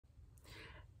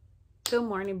Good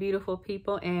morning, beautiful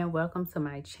people, and welcome to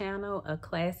my channel, A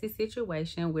Classy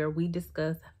Situation, where we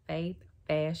discuss faith,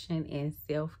 fashion, and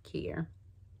self-care.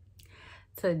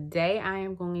 Today, I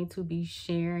am going to be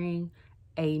sharing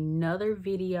another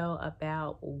video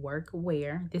about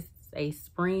workwear. This is a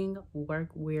spring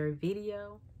workwear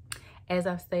video. As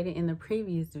I've stated in the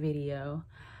previous video,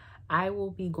 I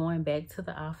will be going back to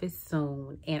the office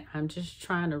soon, and I'm just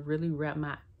trying to really wrap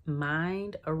my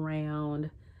mind around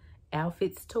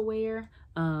outfits to wear,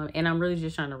 and I'm really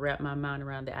just trying to wrap my mind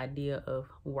around the idea of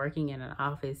working in an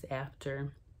office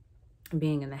after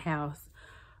being in the house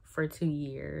for 2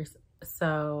 years.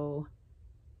 So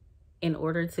in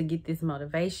order to get this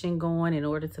motivation going, in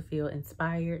order to feel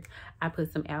inspired, I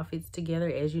put some outfits together.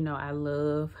 As you know, I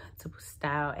love to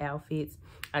style outfits.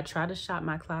 I try to shop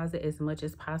my closet as much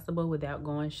as possible without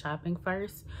going shopping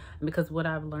first, because what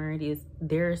I've learned is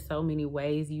there are so many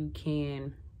ways you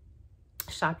can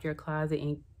shop your closet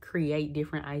and create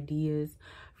different ideas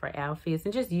for outfits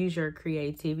and just use your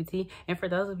creativity. And for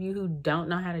those of you who don't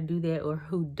know how to do that, or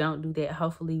who don't do that,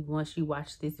 hopefully once you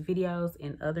watch these videos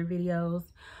and other videos,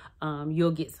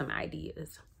 you'll get some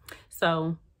ideas.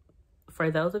 So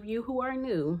for those of you who are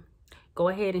new, go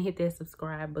ahead and hit that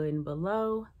subscribe button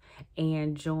below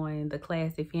and join the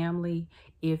classy family.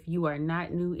 If you are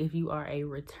not new, if you are a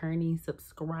returning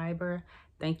subscriber,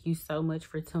 thank you so much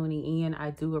for tuning in.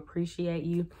 I do appreciate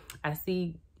you. I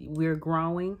see we're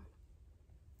growing.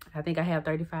 I think I have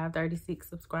 35, 36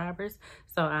 subscribers.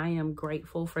 So I am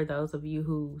grateful for those of you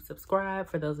who subscribe,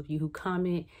 for those of you who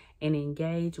comment and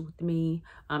engage with me.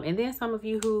 And then some of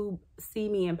you who see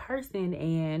me in person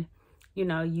and, you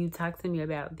know, you talk to me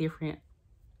about different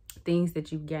things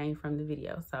that you've gained from the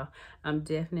video. So I'm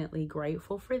definitely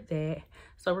grateful for that.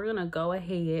 So we're gonna go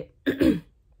ahead.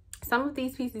 Some of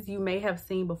these pieces you may have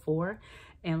seen before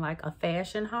in like a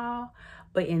fashion haul,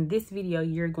 but in this video,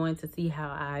 you're going to see how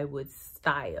I would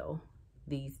style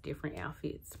these different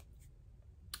outfits.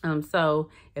 So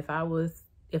if I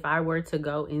were to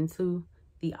go into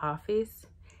the office,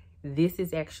 this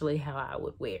is actually how I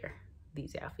would wear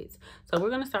these outfits. So we're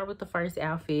going to start with the first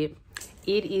outfit.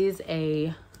 It is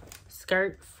a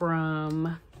skirt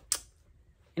from,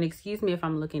 and excuse me if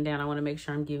I'm looking down, I want to make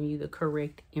sure I'm giving you the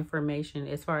correct information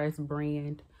as far as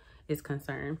brand is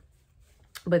concerned.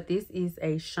 But this is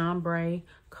a chambray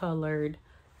colored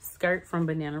skirt from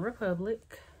Banana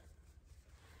Republic.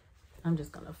 I'm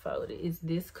just going to fold it. It's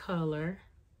this color.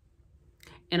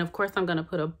 And of course, I'm going to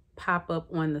put a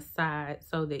pop-up on the side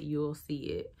so that you'll see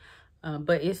it.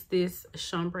 But it's this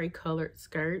chambray colored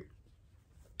skirt.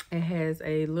 It has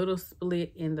a little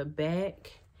split in the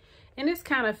back. And it's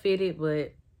kind of fitted,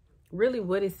 but really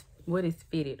what is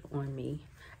fitted on me.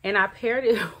 And I paired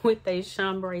it with a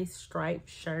chambray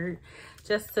striped shirt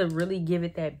just to really give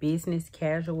it that business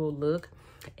casual look.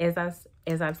 As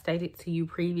I've stated to you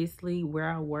previously, where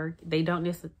I work, they don't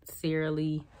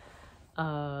necessarily,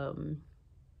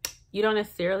 you don't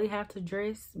necessarily have to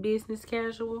dress business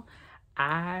casual.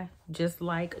 I just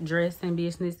like dressing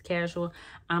business casual.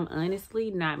 I'm honestly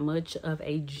not much of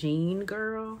a jean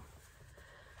girl.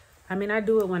 I mean, I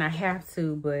do it when I have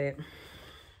to, but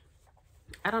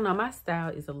I don't know. My style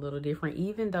is a little different,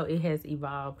 even though it has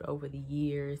evolved over the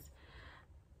years.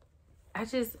 I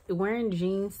just, wearing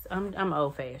jeans, I'm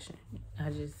old fashioned.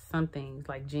 Some things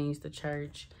like jeans to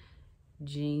church,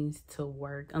 jeans to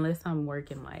work, unless I'm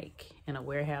working like in a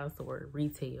warehouse or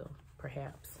retail,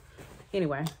 perhaps.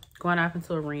 Anyway, going off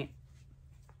into a rant.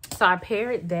 So I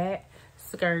paired that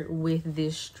skirt with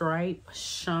this striped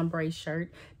chambray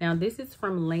shirt. Now this is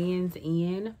from Lands'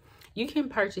 End. You can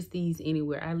purchase these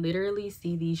anywhere. I literally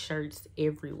see these shirts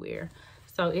everywhere.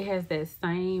 So it has that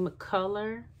same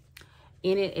color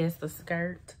in it as the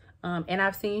skirt. And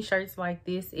I've seen shirts like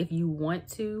this, if you want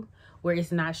to, where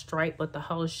it's not striped, but the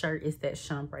whole shirt is that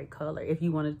chambray color, if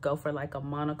you want to go for like a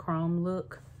monochrome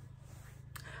look.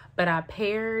 But I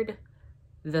paired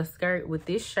the skirt with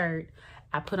this shirt.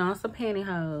 I put on some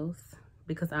pantyhose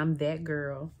because I'm that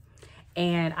girl.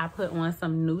 And I put on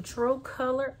some neutral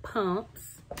colored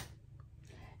pumps.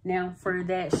 Now for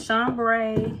that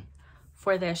chambray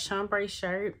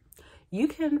shirt, you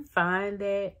can find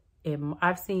that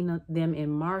I've seen them in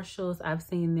Marshalls. I've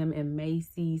seen them in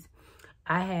Macy's.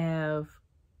 I have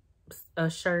a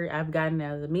shirt I've gotten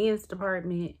out of the men's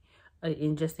department,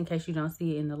 and just in case you don't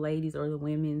see it in the ladies or the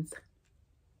women's,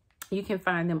 you can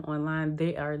find them online.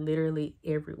 They are literally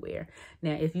everywhere.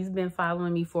 Now, if you've been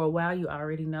following me for a while, you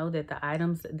already know that the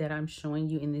items that I'm showing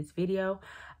you in this video,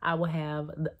 I will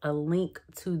have a link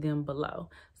to them below.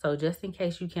 So just in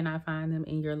case you cannot find them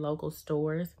in your local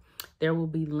stores, there will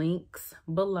be links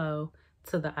below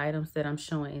to the items that I'm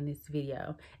showing in this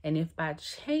video. And if by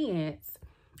chance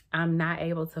I'm not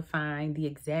able to find the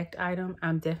exact item,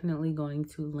 I'm definitely going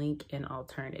to link an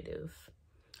alternative.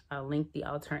 I'll link the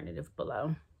alternative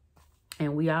below.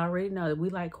 And we already know that we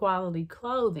like quality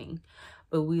clothing,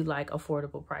 but we like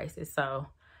affordable prices. So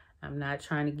I'm not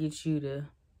trying to get you to,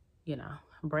 you know,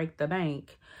 break the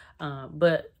bank.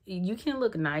 But you can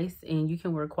look nice and you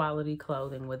can wear quality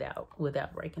clothing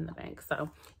without breaking the bank. So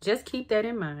just keep that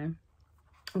in mind.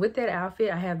 With that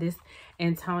outfit, I have this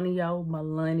Antonio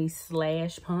Maloney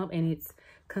slash pump, and it's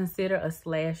considered a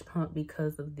slash pump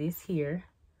because of this here.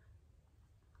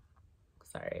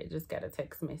 Sorry, I just got a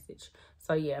text message.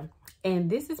 So yeah, and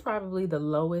this is probably the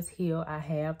lowest heel I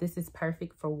have. This is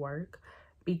perfect for work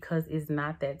because it's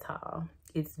not that tall.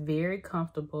 It's very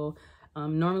comfortable.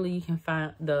 Normally you can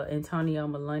find the Antonio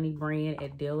Maloney brand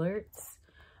at Dillard's.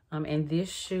 And this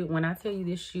shoe, when I tell you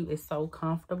this shoe is so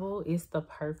comfortable, it's the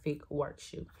perfect work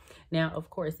shoe. Now, of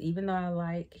course, even though I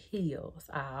like heels,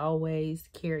 I always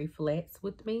carry flats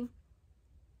with me.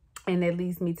 And that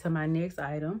leads me to my next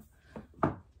item,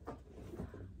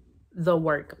 the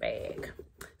work bag.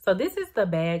 So this is the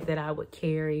bag that I would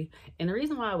carry. And the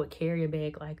reason why I would carry a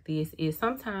bag like this is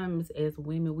sometimes as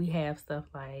women, we have stuff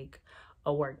like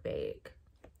a work bag,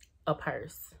 a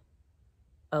purse,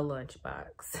 a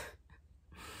lunchbox.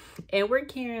 And we're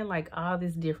carrying like all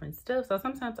this different stuff. So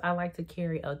sometimes I like to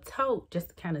carry a tote just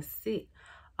to kind of sit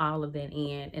all of that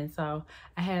in. And so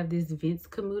I have this Vince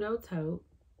Camuto tote.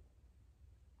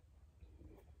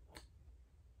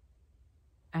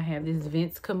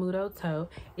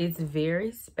 It's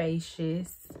very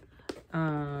spacious.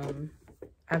 I've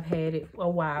had it for a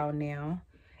while now.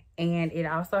 And it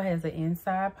also has an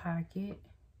inside pocket.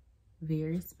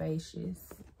 Very spacious.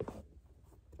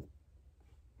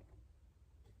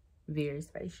 Very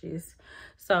spacious.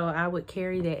 So I would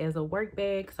carry that as a work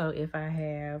bag. So if I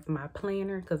have my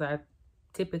planner, because I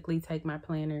typically take my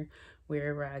planner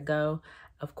wherever I go,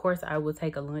 of course I will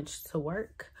take a lunch to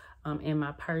work. In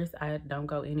my purse, I don't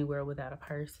go anywhere without a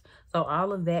purse. So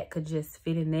all of that could just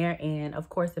fit in there. And of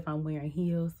course, if I'm wearing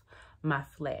heels, my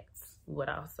flats would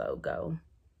also go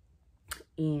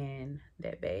in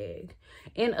that bag.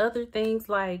 And other things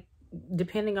like,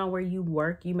 depending on where you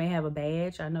work, you may have a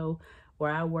badge. I know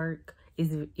where I work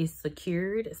is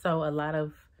secured, so a lot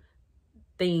of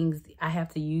things I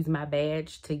have to use my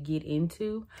badge to get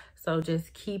into. So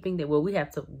just keeping that, well, we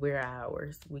have to wear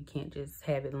ours. We can't just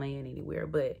have it laying anywhere.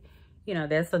 But, you know,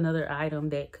 that's another item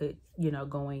that could, you know,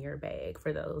 go in your bag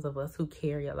for those of us who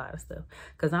carry a lot of stuff.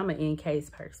 Because I'm an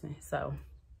in-case person, so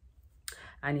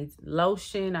I need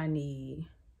lotion. I need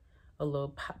a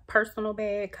little personal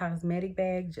bag, cosmetic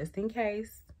bag, just in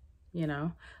case. You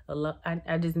know,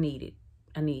 I just need it.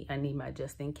 I need my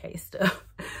just in case stuff.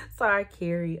 So I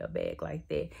carry a bag like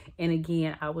that. And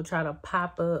again, I will try to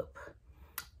pop up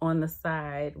on the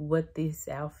side what this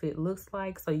outfit looks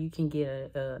like so you can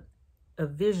get a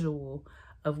visual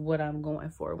of what I'm going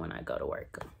for when I go to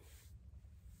work.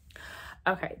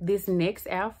 Okay, this next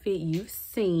outfit you've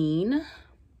seen.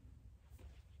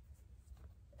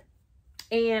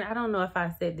 And I don't know if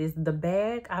I said this, the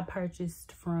bag I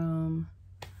purchased from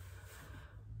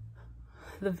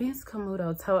the Vince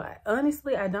Camuto tote.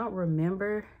 Honestly, I don't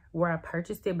remember where I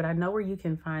purchased it, but I know where you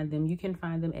can find them. You can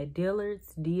find them at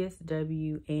Dillard's,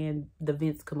 DSW, and the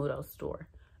Vince Camuto store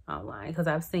online because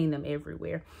I've seen them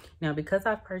everywhere. Now, because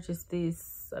I purchased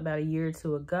this about a year or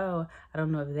two ago, I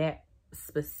don't know if that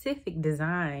specific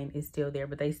design is still there,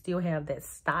 but they still have that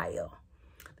style.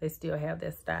 They still have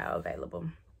that style available.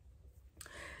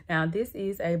 Now, this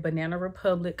is a Banana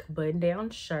Republic button-down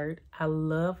shirt. I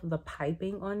love the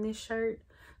piping on this shirt.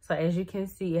 So as you can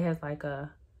see, it has like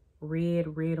a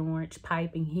red-orange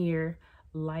piping here,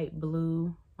 light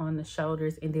blue on the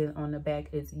shoulders, and then on the back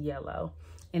is yellow.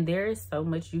 And there is so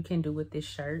much you can do with this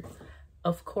shirt.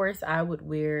 Of course, I would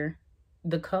wear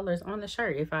the colors on the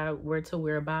shirt. If I were to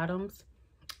wear bottoms,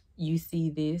 you see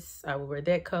this, I would wear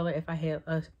that color. If I had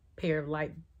a pair of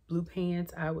light blue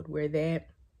pants, I would wear that.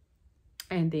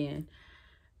 And then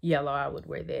yellow, I would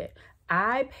wear that.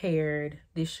 I paired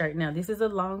this shirt. Now, this is a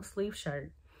long sleeve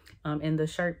shirt. And the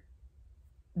shirt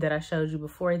that I showed you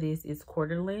before this is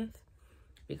quarter length.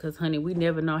 Because, honey, we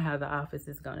never know how the office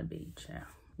is going to be, child.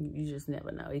 You just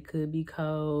never know. It could be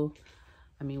cold.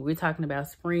 I mean, we're talking about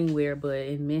spring wear, but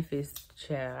in Memphis,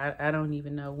 child, I don't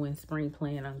even know when spring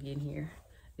plan on getting here.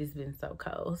 It's been so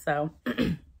cold. So,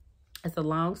 it's a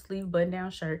long sleeve button down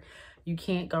shirt. You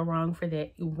can't go wrong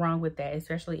with that,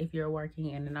 especially if you're working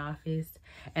in an office.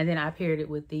 And then I paired it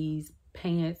with these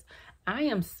pants. I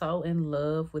am so in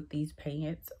love with these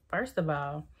pants. First of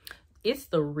all, it's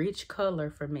the rich color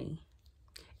for me.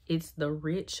 It's the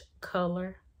rich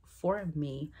color for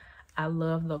me. I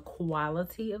love the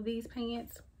quality of these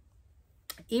pants.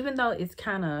 Even though it's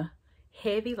kind of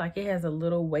heavy, like it has a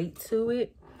little weight to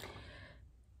it,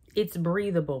 it's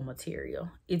breathable material.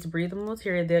 It's breathable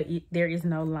material. There is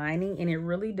no lining, and it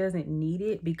really doesn't need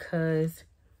it because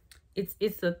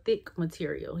it's a thick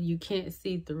material. You can't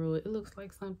see through it. It looks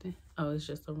like something. Oh, it's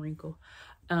just a wrinkle.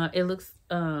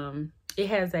 It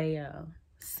has a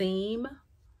seam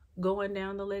going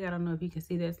down the leg. I don't know if you can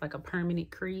see that. It's like a permanent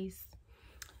crease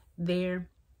there.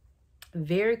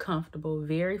 Very comfortable,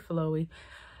 very flowy.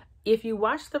 If you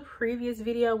watched the previous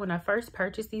video, when I first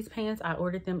purchased these pants, I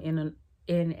ordered them in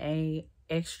a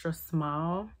extra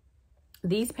small.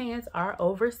 These pants are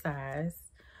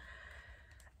oversized.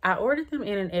 I ordered them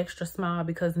in an extra small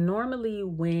because normally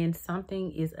when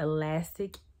something is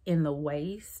elastic in the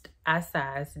waist, I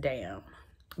size down,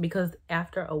 because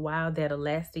after a while that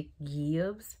elastic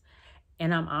gives,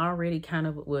 and I'm already kind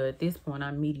of, well, at this point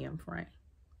I'm medium frame.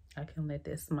 I can let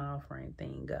that small frame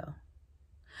thing go.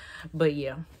 But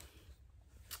yeah,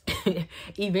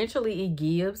 eventually it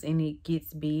gives and it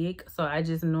gets big. So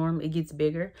it gets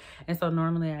bigger. And so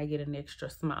normally I get an extra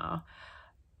small.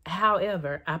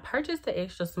 However, I purchased the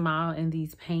extra small in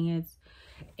these pants.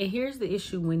 And here's the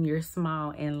issue when you're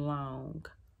small and long.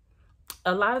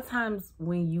 A lot of times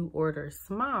when you order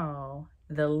small,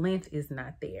 the length is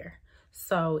not there.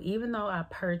 So even though I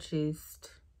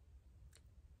purchased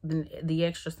the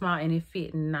extra small and it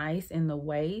fit nice in the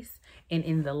waist and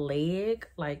in the leg,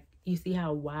 like you see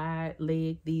how wide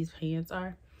leg these pants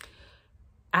are,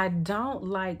 I don't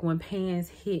like when pants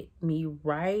hit me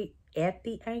right at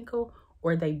the ankle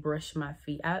or they brush my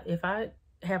feet. If I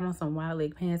have on some wide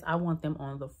leg pants, I want them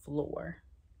on the floor,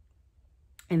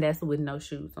 and that's with no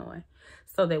shoes on,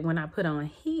 so that when I put on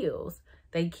heels,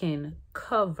 they can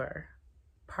cover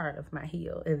part of my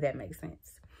heel, if that makes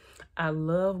sense. I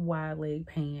love wide leg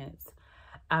pants.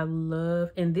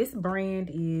 And this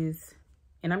brand is,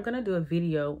 and I'm gonna do a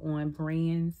video on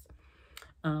brands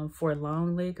for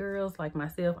long leg girls like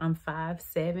myself. I'm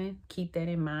 5'7". Keep that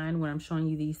in mind when I'm showing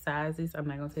you these sizes. I'm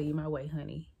not gonna tell you my weight,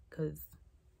 honey, because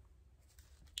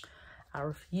I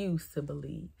refuse to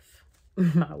believe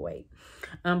my weight.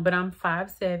 But I'm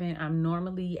 5'7". I'm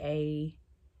normally a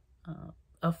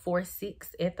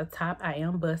 4'6" at the top. I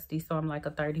am busty, so I'm like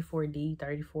a 34D,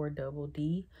 34 double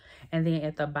D. And then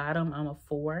at the bottom, I'm a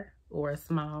 4 or a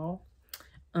small.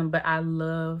 But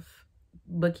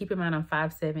keep in mind, I'm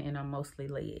 5'7" and I'm mostly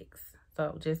legs.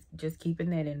 So just keeping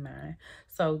that in mind.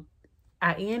 So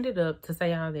I ended up, to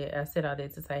say all that, I said all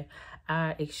that to say,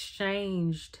 I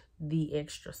exchanged the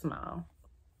extra small.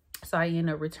 So I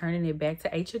ended up returning it back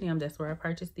to H&M. That's where I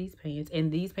purchased these pants.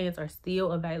 And these pants are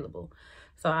still available.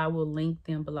 So I will link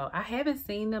them below. I haven't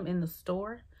seen them in the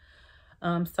store.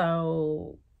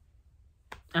 So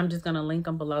I'm just going to link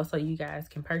them below so you guys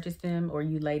can purchase them, or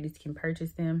you ladies can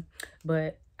purchase them.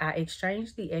 But I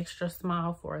exchanged the extra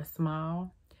small for a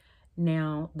small.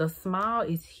 Now, the small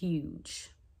is huge.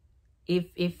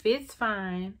 If it fits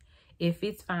fine,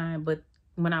 but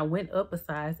when I went up a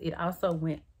size, it also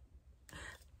went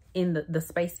in the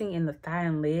spacing in the thigh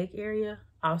and leg area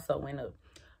also went up.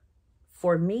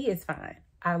 For me, it's fine.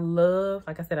 I love,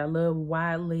 like I said, I love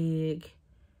wide leg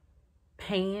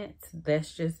pants.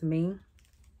 That's just me.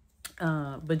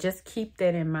 But just keep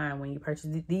that in mind when you purchase.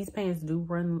 These pants do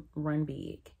run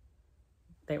big.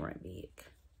 They run big.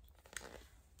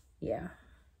 Yeah.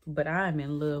 But I'm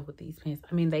in love with these pants.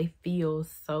 I mean, they feel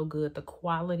so good. The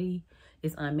quality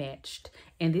is unmatched.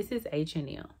 And this is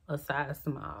H&M, a size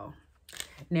small.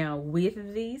 Now,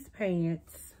 with these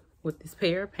pants, with this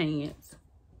pair of pants,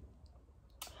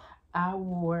 I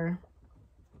wore,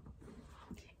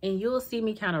 and you'll see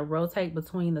me kind of rotate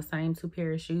between the same two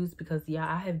pair of shoes because, yeah,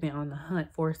 I have been on the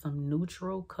hunt for some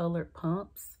neutral colored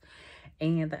pumps.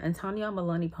 And the Antonio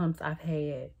Maloney pumps I've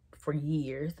had for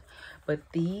years. But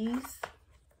these,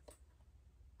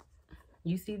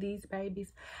 you see these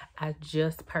babies? I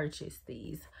just purchased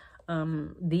these.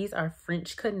 These are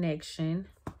French Connection.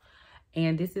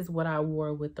 And this is what I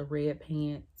wore with the red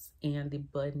pants and the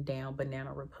button-down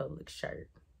Banana Republic shirt.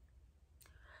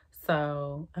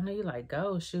 So, I know you like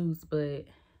gold shoes,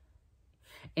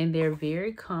 and they're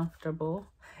very comfortable.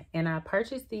 And I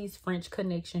purchased these French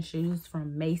Connection shoes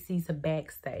from Macy's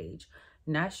Backstage.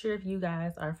 Not sure if you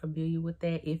guys are familiar with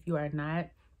that. If you are not,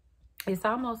 it's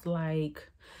almost like,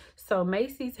 so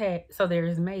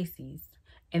there's Macy's,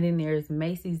 and then there's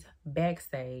Macy's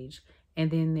Backstage, and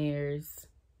then there's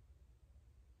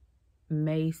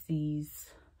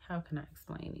Macy's, how can I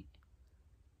explain it?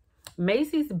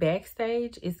 Macy's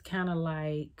Backstage is kind of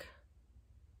like,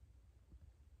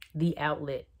 the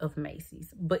outlet of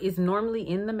Macy's, but it's normally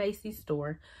in the Macy's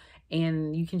store,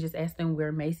 and you can just ask them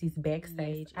where Macy's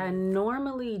Backstage. I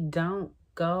normally don't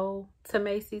go to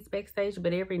Macy's Backstage,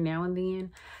 but every now and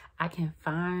then I can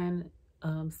find,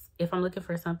 if I'm looking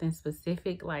for something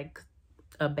specific, like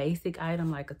a basic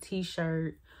item like a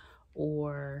t-shirt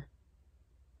or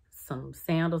some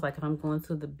sandals, like if I'm going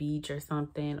to the beach or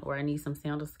something, or I need some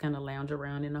sandals to kind of lounge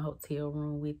around in a hotel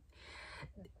room with.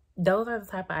 Those are the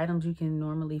type of items you can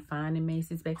normally find in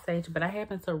Macy's Backstage, but I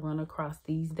happen to run across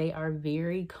these. They are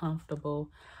very comfortable.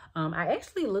 I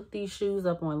actually looked these shoes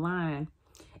up online,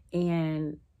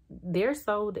 and they're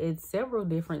sold at several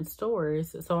different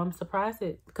stores. So I'm surprised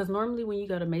because normally when you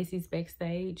go to Macy's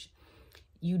Backstage,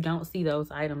 you don't see those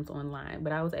items online.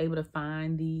 But I was able to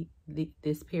find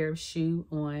this pair of shoe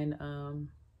on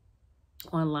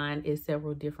online at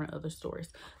several different other stores.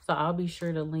 So I'll be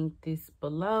sure to link this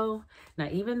below. Now,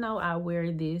 even though I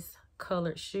wear this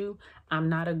colored shoe, I'm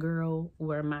not a girl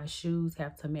where my shoes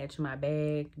have to match my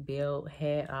bag, belt,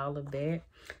 hat, all of that.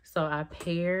 So I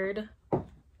paired,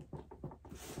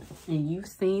 and you've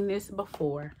seen this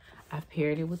before, I've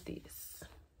paired it with this.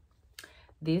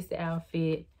 This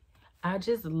outfit, I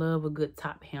just love a good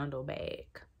top handle bag.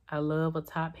 I love a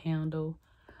top handle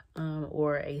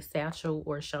or a satchel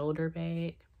or shoulder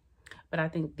bag, but I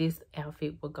think this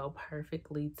outfit will go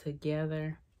perfectly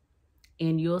together.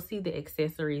 And you'll see the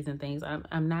accessories and things.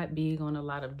 I'm not big on a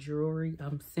lot of jewelry.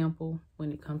 I'm simple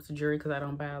when it comes to jewelry because I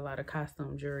don't buy a lot of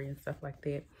costume jewelry and stuff like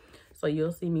that. So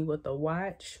you'll see me with a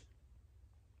watch,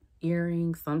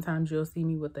 earrings. Sometimes you'll see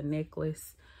me with a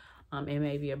necklace and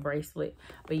maybe a bracelet.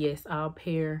 But yes, I'll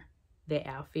pair that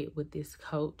outfit with this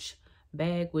Coach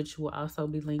bag, which will also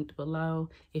be linked below.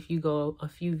 If you go a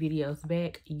few videos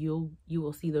back, you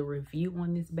will see the review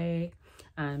on this bag.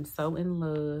 I'm so in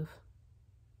love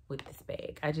with this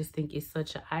bag. I just think it's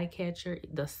such an eye catcher.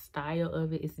 The style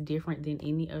of it is different than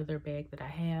any other bag that I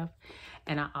have,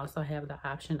 and I also have the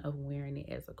option of wearing it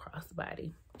as a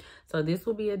crossbody. So this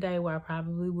will be a day where I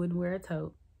probably wouldn't wear a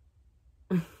tote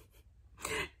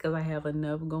because I have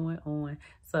enough going on.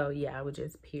 So yeah, I would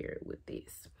just pair it with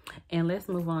this. And let's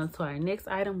move on to our next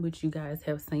item, which you guys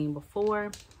have seen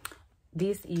before.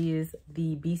 This is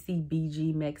the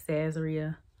BCBG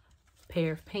Maxazria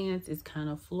pair of pants. It's kind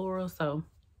of floral, so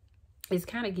it's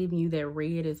kind of giving you that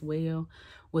red as well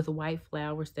with white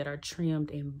flowers that are trimmed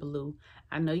in blue.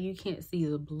 I know you can't see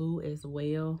the blue that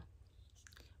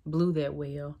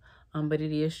well, but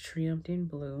it is trimmed in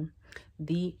blue.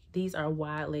 These are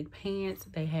wide leg pants.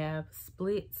 They have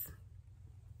splits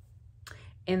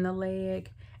in the leg,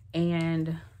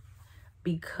 and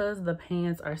because the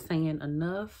pants are saying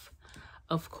enough,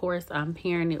 of course I'm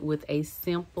pairing it with a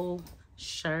simple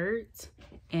shirt,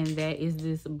 and that is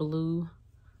this blue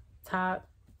top,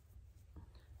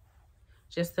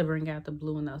 just to bring out the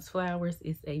blue in those flowers.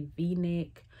 It's a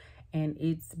V-neck, and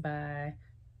it's by,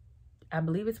 I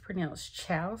believe it's pronounced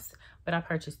Chouse, but I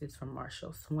purchased this from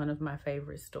Marshall's, one of my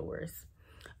favorite stores.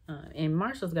 And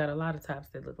Marshall's got a lot of tops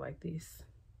that look like this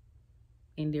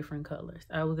in different colors.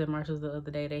 I was at Marshall's the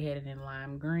other day. They had it in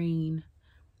lime green.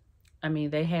 I mean,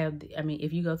 they have,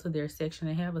 if you go to their section,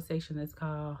 they have a section that's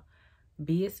called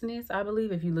business. I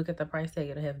believe if you look at the price tag,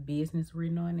 it'll have business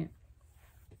written on it.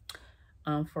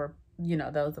 For, you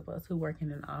know, those of us who work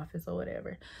in an office or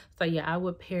whatever. So yeah, I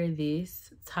would pair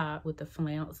this top with the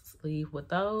flounce sleeve with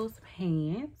those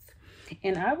pants,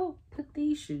 and I will put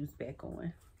these shoes back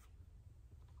on.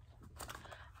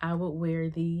 I would wear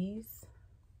these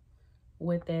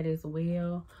with that as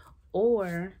well,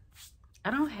 or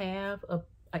I don't have a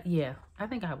yeah, I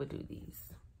think I would do these.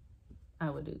 I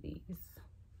would do these.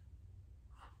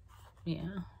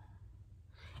 Yeah.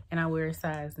 And I wear a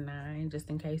size 9, just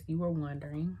in case you were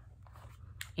wondering.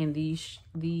 And these,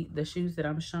 the shoes that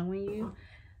I'm showing you,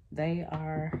 they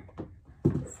are,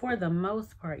 for the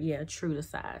most part, yeah, true to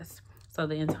size. So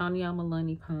the Antonio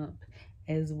Maloney pump,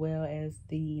 as well as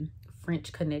the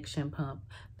French Connection pump,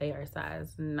 they are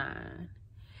size 9.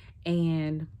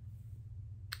 And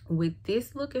with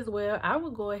this look as well, I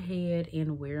would go ahead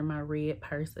and wear my red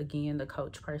purse again, the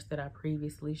Coach purse that I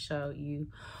previously showed you.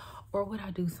 Or would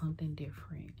I do something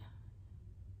different?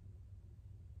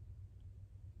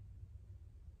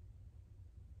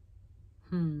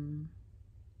 I'm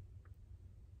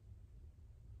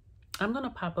gonna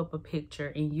pop up a picture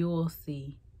and you'll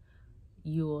see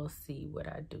what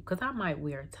I do. Cause I might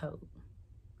wear a tote.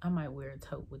 I might wear a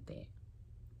tote with that.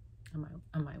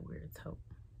 I might wear a tote.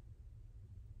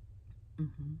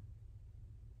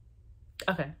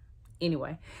 Okay.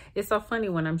 Anyway, it's so funny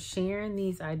when I'm sharing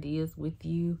these ideas with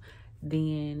you,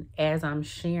 then as I'm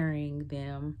sharing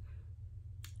them,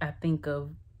 I think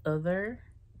of other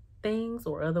things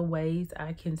or other ways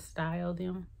I can style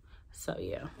them. So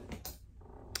yeah,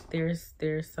 there's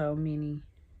so many.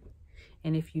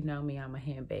 And if you know me, I'm a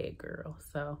handbag girl,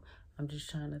 so I'm just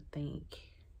trying to think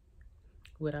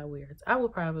what I wear. I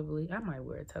might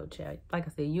wear a tote bag. Like I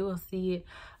said, you'll see it.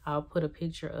 I'll put a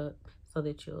picture up so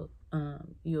that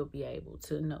you'll be able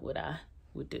to know what I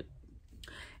would do.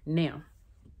 Now,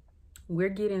 we're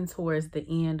getting towards the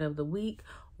end of the week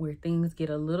where things get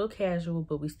a little casual,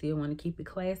 but we still want to keep it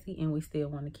classy and we still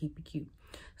want to keep it cute.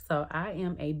 So I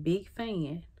am a big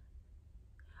fan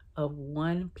of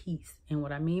one piece. And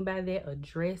what I mean by that, a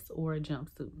dress or a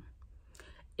jumpsuit.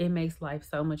 It makes life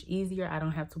so much easier. I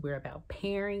don't have to worry about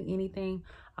pairing anything.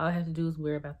 All I have to do is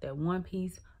worry about that one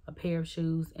piece, a pair of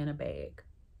shoes, and a bag,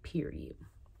 period.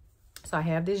 So I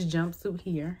have this jumpsuit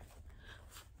here.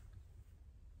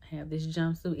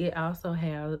 It also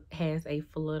has a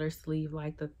flutter sleeve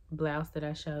like the blouse that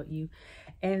I showed you.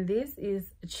 And this is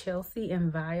Chelsea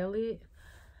and Violet.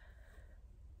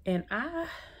 And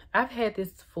I've had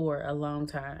this for a long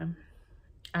time.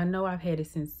 I know I've had it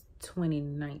since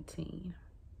 2019.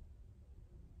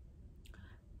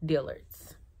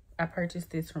 Dillard's. I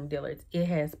purchased this from Dillard's. It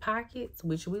has pockets,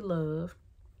 which we love.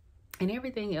 And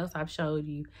everything else I've showed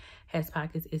you has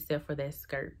pockets except for that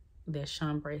skirt. That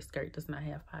chambray skirt does not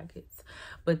have pockets.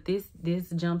 But this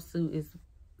jumpsuit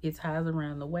it ties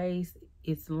around the waist.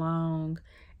 It's long.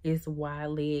 It's wide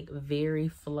leg, very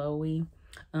flowy.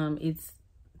 It's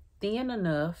thin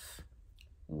enough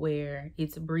where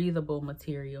it's breathable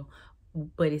material,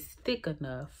 but it's thick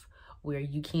enough where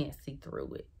you can't see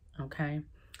through it. Okay.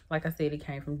 Like I said, it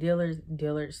came from Dillard's.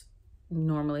 Dillard's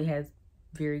normally has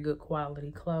very good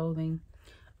quality clothing.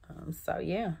 So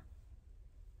yeah,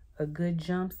 a good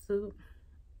jumpsuit.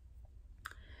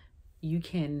 You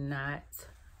cannot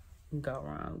go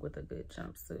wrong with a good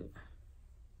jumpsuit.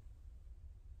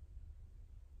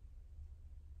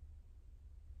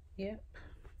 Yep.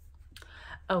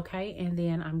 Okay, and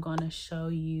then I'm going to show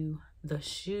you the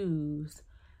shoes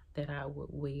that I would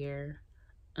wear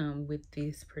with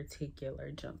this particular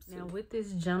jumpsuit. Now with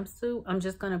this jumpsuit, I'm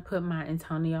just going to put my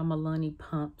Antonio Maloney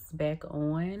pumps back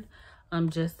on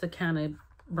just to kind of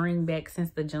bring back,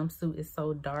 since the jumpsuit is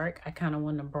so dark, I kind of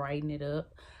want to brighten it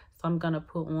up. So I'm going to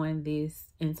put on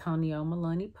this Antonio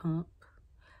Maloney pump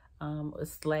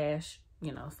slash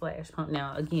pump.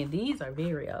 Now again, these are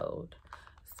very old,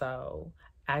 so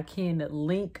I can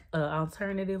link an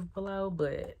alternative below,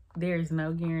 but there is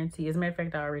no guarantee. As a matter of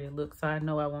fact, I already looked, so I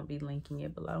know I won't be linking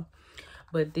it below.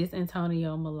 But this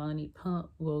Antonio Maloney pump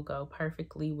will go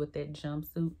perfectly with that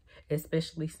jumpsuit,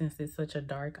 especially since it's such a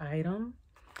dark item.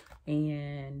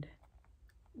 And,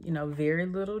 you know, very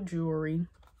little jewelry.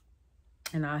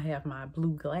 And I have my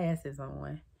blue glasses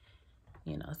on,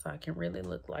 you know, so I can really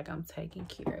look like I'm taking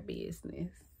care of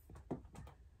business.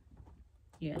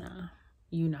 You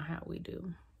know how we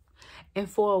do. And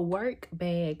for a work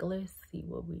bag, let's see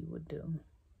what we would do.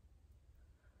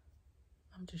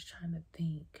 I'm just trying to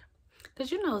think.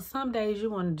 Because, you know, some days you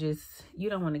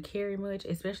don't want to carry much,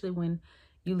 especially when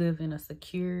you live in a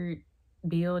secured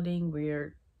building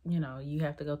where, you know, you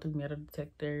have to go through metal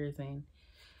detectors and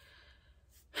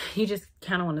you just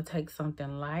kind of want to take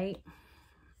something light.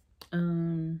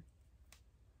 But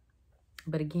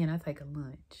again, I take a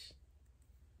lunch.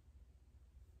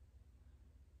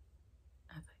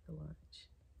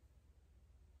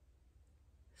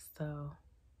 So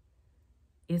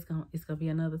it's gonna be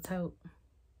another tote.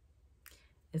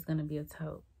 It's gonna be a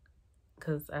tote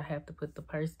because I have to put the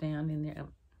purse down in there.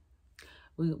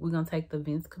 We're gonna take the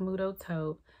Vince Camuto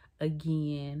tote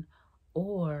again,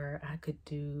 or I could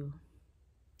do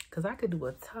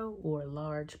a tote or a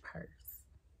large purse.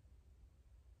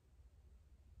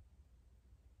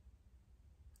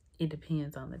 It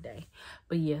depends on the day.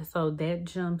 But yeah, so that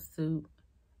jumpsuit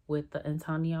with the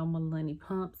Antonio Maloney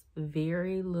pumps,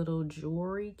 very little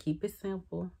jewelry. Keep it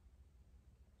simple.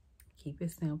 Keep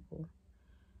it simple.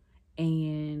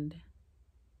 And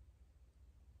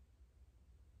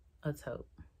a tote.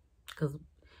 Because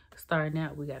starting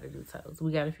out, we got to do totes.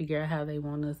 We got to figure out how they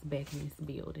want us back in this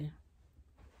building.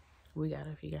 We got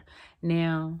to figure out.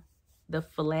 Now, the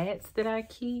flats that I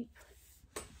keep,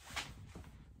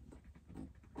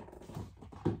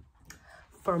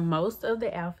 for most of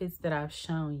the outfits that I've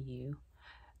shown you,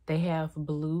 they have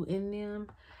blue in them.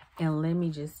 And let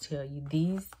me just tell you,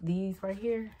 these right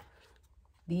here,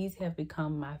 these have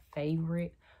become my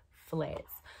favorite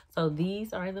flats. So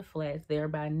these are the flats. They're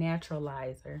by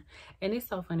Naturalizer. And it's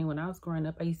so funny, when I was growing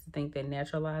up, I used to think that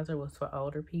Naturalizer was for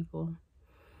older people.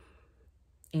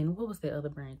 And what was the other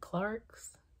brand?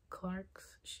 Clark's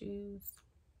shoes.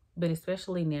 But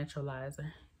especially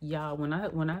Naturalizer. Y'all,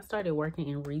 when I started working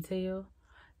in retail,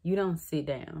 you don't sit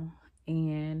down.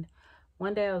 And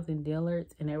one day I was in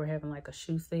Dillard's and they were having like a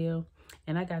shoe sale,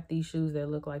 and I got these shoes that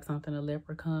look like something a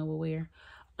leprechaun would wear.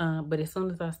 But as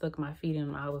soon as I stuck my feet in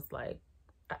them, I was like,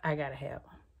 I gotta have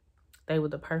them. They were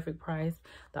the perfect price.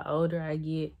 The older I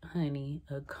get, honey,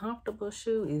 a comfortable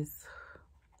shoe is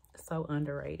so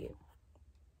underrated.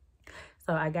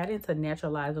 So I got into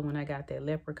Naturalizer when I got that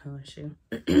leprechaun shoe.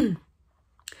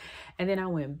 And then I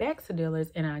went back to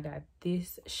Dillard's and I got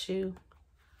this shoe.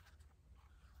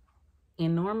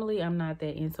 And normally I'm not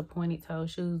that into pointed toe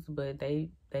shoes, but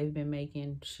they've been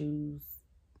making shoes,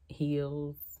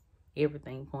 heels,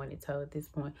 everything pointed toe at this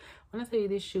point. When I tell you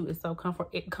this shoe is so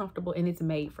comfortable, and it's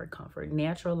made for comfort.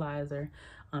 Naturalizer,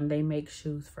 they make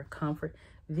shoes for comfort.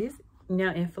 This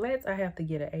now in flats I have to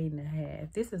get an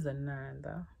 8.5. This is a 9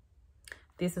 though.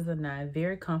 This is a 9.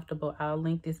 Very comfortable. I'll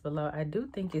link this below. I do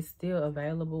think it's still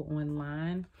available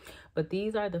online, but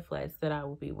these are the flats that I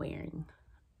will be wearing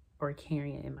or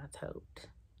carrying in my tote.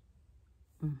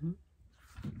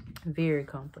 Very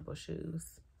comfortable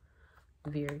shoes.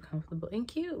 Very comfortable and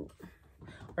cute.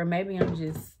 Or maybe I'm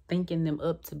just thinking them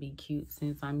up to be cute,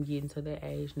 since I'm getting to the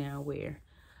age now where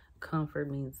comfort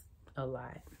means a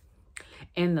lot.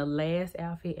 And the last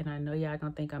outfit, and I know y'all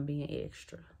gonna think I'm being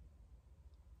extra,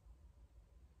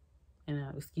 and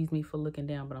excuse me for looking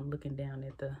down, but I'm looking down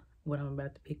at what I'm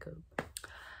about to pick up.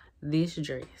 This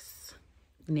dress.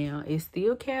 Now, it's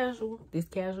still casual. This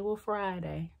casual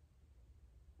Friday.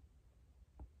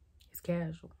 It's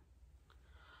casual.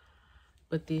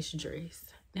 But this dress.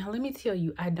 Now, let me tell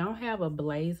you, I don't have a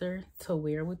blazer to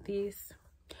wear with this,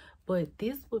 but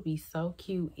this would be so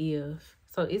cute if...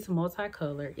 So, it's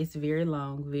multicolored. It's very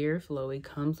long, very flowy. It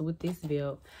comes with this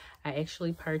belt. I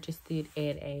actually purchased it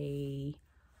at a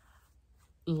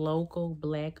local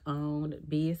Black-owned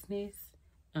business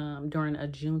during a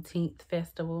Juneteenth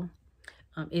festival.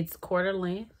 It's quarter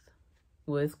length.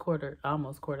 Well, it's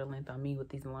almost quarter length on me with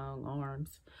these long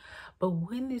arms. But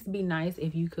wouldn't this be nice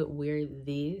if you could wear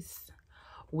this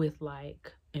with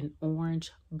like an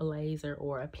orange blazer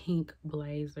or a pink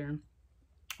blazer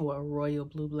or a royal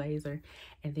blue blazer,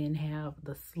 and then have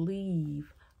the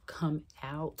sleeve come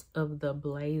out of the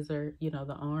blazer, you know,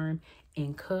 the arm,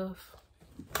 and cuff?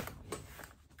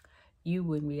 You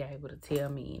wouldn't be able to tell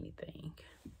me anything.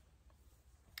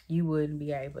 You wouldn't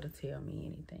be able to tell me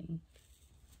anything.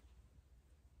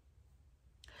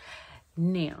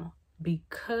 Now,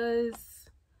 because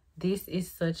this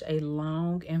is such a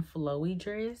long and flowy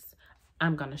dress,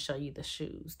 I'm going to show you the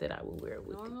shoes that I will wear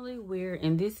with it. Normally wear,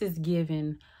 and this is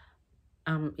given,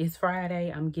 it's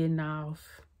Friday, I'm getting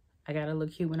off. I got to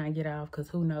look cute when I get off, because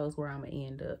who knows where I'm going to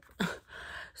end up.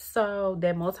 So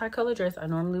that multicolored dress I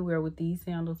normally wear with these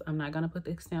sandals. I'm not going to put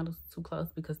the sandals too close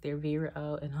because they're very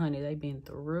old. And honey, they've been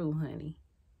through, honey.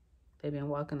 They've been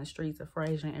walking the streets of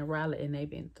Fraser and Raleigh, and they've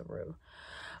been through.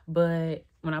 But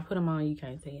when I put them on, you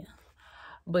can't tell.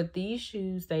 But these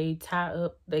shoes, they tie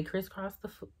up, they crisscross the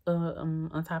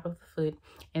on top of the foot,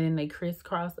 and then they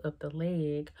crisscross up the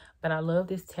leg. But I love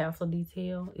this tassel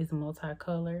detail. It's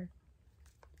multicolored.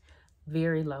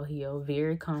 Very low heel,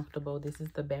 very comfortable. This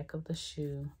is the back of the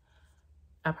shoe.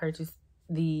 I purchased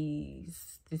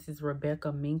these. This is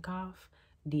Rebecca Minkoff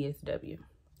DSW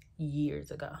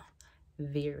years ago.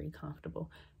 Very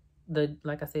comfortable.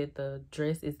 Like I said, the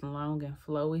dress is long and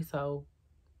flowy, so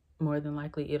more than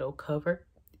likely it'll cover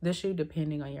the shoe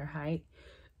depending on your height.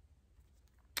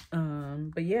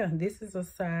 But yeah, this is a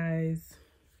size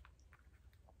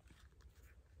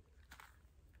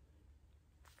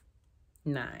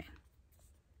 9.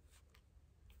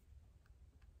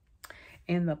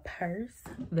 And the purse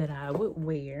that I would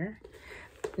wear,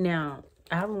 now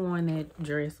I've worn that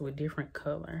dress with different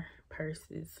color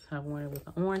purses. I've worn it with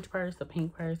an orange purse, a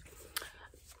pink purse.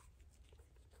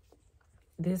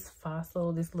 This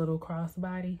fossil, this little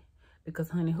crossbody, because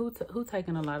honey, who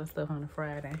taking a lot of stuff on a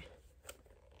Friday?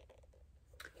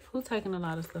 Who taking a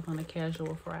lot of stuff on a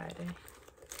casual Friday?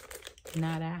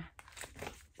 Not I.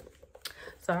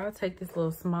 So I'll take this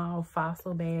little small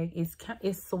fossil bag.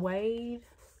 It's suede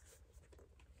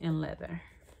and leather.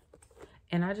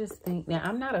 And I just think, now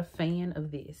I'm not a fan of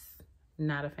this.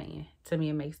 Not a fan. To me,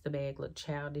 it makes the bag look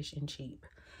childish and cheap.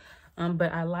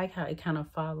 But I like how it kind of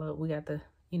followed. We got the,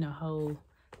 you know, whole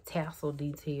tassel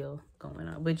detail going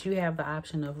on. But you have the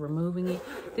option of removing it.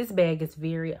 This bag is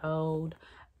very old.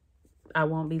 I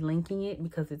won't be linking it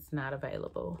because it's not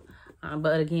available.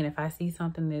 But again, if I see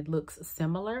something that looks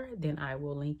similar, then I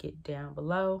will link it down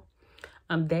below.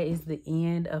 That is the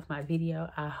end of my video.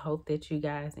 I hope that you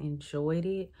guys enjoyed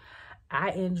it.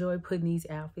 I enjoy putting these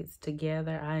outfits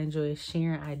together. I enjoy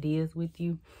sharing ideas with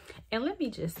you. And let me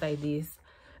just say this,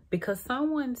 because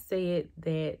someone said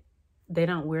that they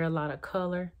don't wear a lot of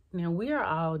color. Now, we are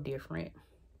all different.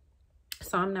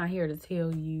 So I'm not here to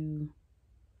tell you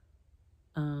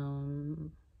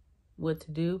what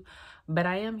to do, but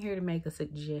I am here to make a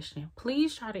suggestion.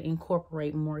 Please try to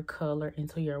incorporate more color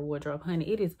into your wardrobe. Honey,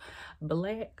 it is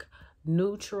black,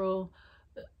 neutral.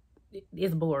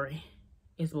 It's boring.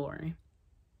 It's boring.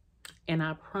 And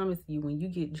I promise you, when you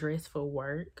get dressed for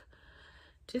work,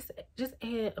 just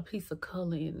add a piece of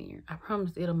color in there. I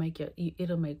promise it'll make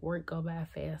work go by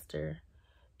faster.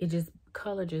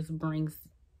 Color just brings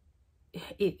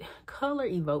it. Color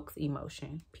evokes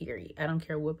emotion, period. I don't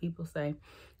care what people say.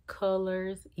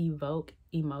 Colors evoke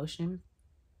emotion,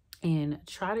 and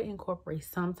try to incorporate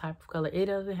some type of color. It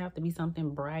doesn't have to be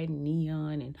something bright and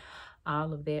neon and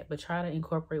all of that, but try to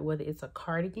incorporate, whether it's a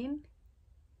cardigan,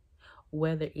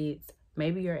 whether it's,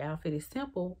 maybe your outfit is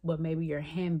simple, but maybe your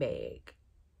handbag,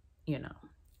 you know.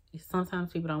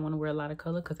 Sometimes people don't want to wear a lot of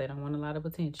color because they don't want a lot of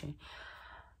attention.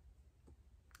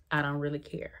 I don't really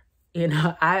care. You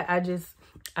know, I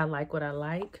like what I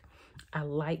like. I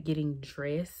like getting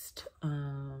dressed.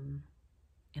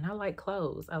 And I like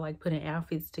clothes. I like putting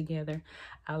outfits together.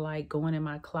 I like going in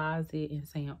my closet and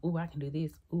saying, "Ooh, I can do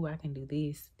this. Ooh, I can do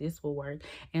this. This will work."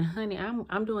 And honey,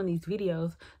 I'm doing these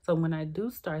videos, so when I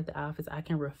do start the outfits, I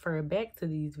can refer back to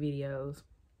these videos,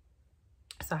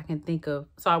 so I can think of,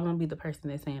 so I won't be the person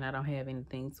that's saying I don't have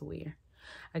anything to wear.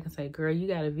 I can say, "Girl, you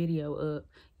got a video up.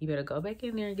 You better go back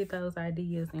in there and get those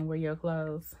ideas and wear your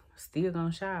clothes. Still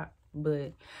gonna shop,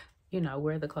 but you know,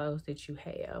 wear the clothes that you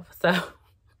have." So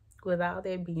with all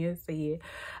that being said,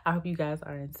 I hope you guys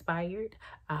are inspired.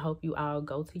 I hope you all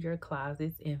go to your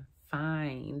closets and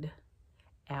find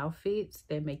outfits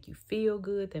that make you feel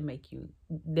good, that make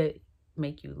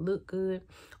you look good,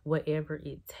 whatever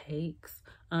it takes.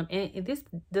 And this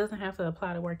doesn't have to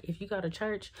apply to work. If you go to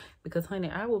church, because honey,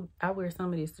 I wear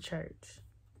some of this to church.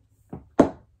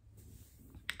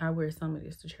 I wear some of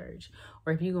this to church.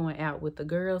 Or if you're going out with the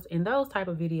girls, and those type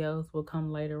of videos will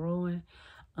come later on.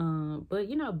 But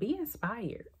you know, be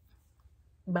inspired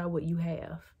by what you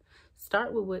have.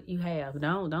 Start with what you have.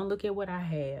 Don't look at what I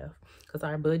have, because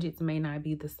our budgets may not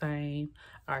be the same.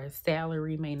 Our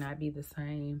salary may not be the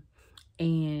same.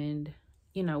 And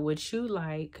you know, what you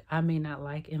like, I may not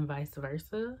like, and vice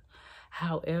versa.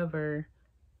 However,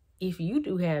 if you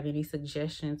do have any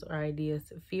suggestions or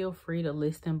ideas, feel free to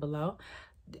list them below.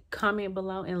 Comment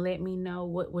below and let me know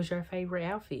what was your favorite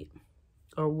outfit,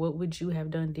 or what would you have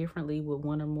done differently with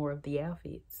one or more of the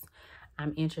outfits.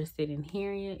 I'm interested in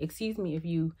hearing it. Excuse me if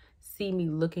you see me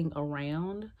looking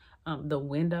around. The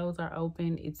windows are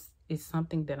open. It's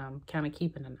something that I'm kind of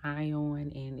keeping an eye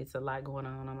on, and it's a lot going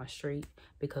on my street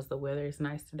because the weather is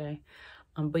nice today.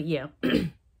 But yeah,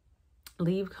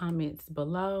 leave comments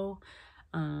below.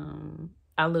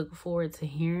 I look forward to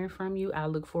hearing from you. I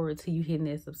look forward to you hitting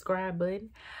that subscribe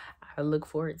button. I look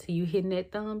forward to you hitting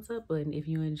that thumbs up button if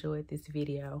you enjoyed this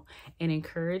video, and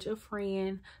encourage a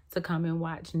friend to come and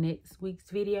watch next week's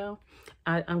video.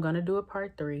 I'm going to do a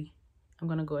part 3. I'm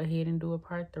going to go ahead and do a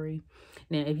part 3.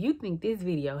 Now, if you think this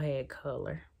video had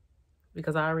color,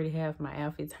 because I already have my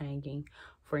outfits hanging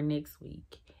for next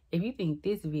week. If you think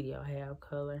this video had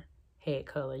color,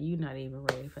 you're not even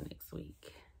ready for next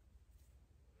week.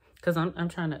 Because I'm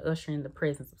trying to usher in the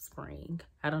presence of spring.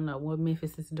 I don't know what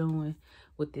Memphis is doing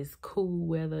with this cool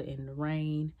weather and the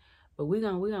rain, but we're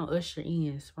gonna usher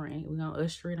in spring. We're gonna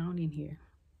usher it on in here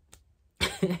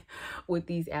with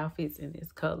these outfits in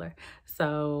this color.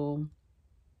 So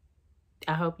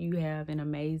I hope you have an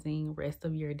amazing rest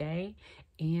of your day,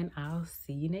 and I'll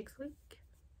see you next week.